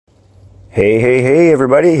Hey,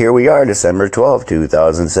 everybody. Here we are, December 12th,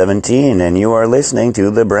 2017, and you are listening to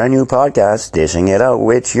the brand new podcast, Dishing It Out,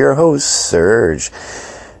 with your host, Serge.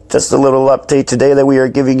 Just a little update today that we are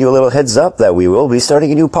giving you a little heads up that we will be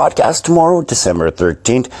starting a new podcast tomorrow, December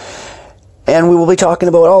 13th, and we will be talking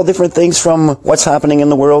about all different things from what's happening in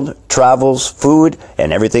the world, travels, food,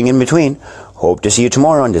 and everything in between. Hope to see you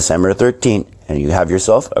tomorrow on December 13th, and you have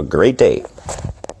yourself a great day.